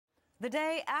The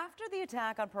day after the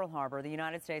attack on Pearl Harbor, the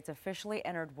United States officially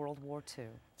entered World War II.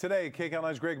 Today,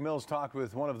 KCAL9's Greg Mills talked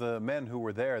with one of the men who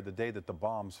were there the day that the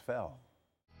bombs fell.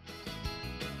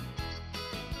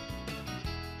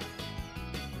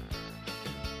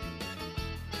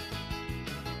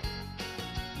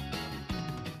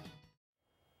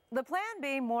 The Plan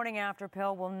B morning after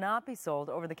pill will not be sold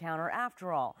over the counter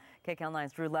after all.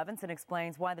 KCAL9's Drew Levinson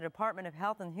explains why the Department of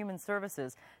Health and Human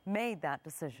Services made that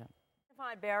decision.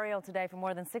 Burial today for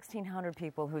more than 1,600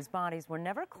 people whose bodies were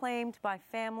never claimed by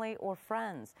family or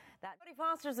friends. Jody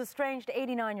Foster's estranged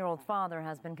 89-year-old father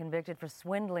has been convicted for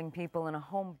swindling people in a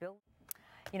home built.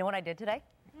 You know what I did today?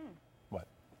 What?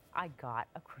 I got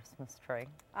a Christmas tree.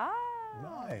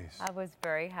 Nice. I was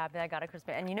very happy I got a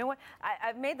Christmas. And you know what?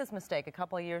 I've made this mistake a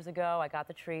couple of years ago. I got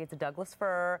the tree. It's a Douglas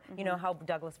fir. You know how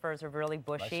Douglas firs are really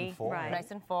bushy. Nice and full. Right.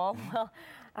 Nice and full. Well,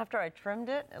 after I trimmed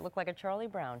it, it looked like a Charlie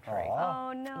Brown tree. Aww.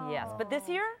 Oh, no. Yes, but this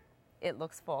year, it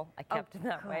looks full. I kept it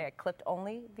that way. I clipped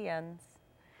only the ends.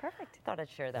 Perfect. Thought I'd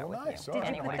share that with nice. you. All right.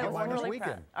 Anyway, I'm gonna get mine this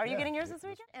weekend. Are you Yeah. getting yours this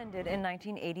weekend? Ended in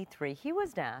 1983. He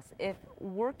was asked if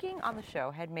working on the show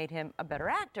had made him a better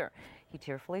actor. He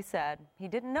tearfully said he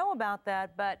didn't know about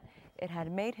that, but it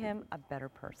had made him a better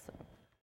person.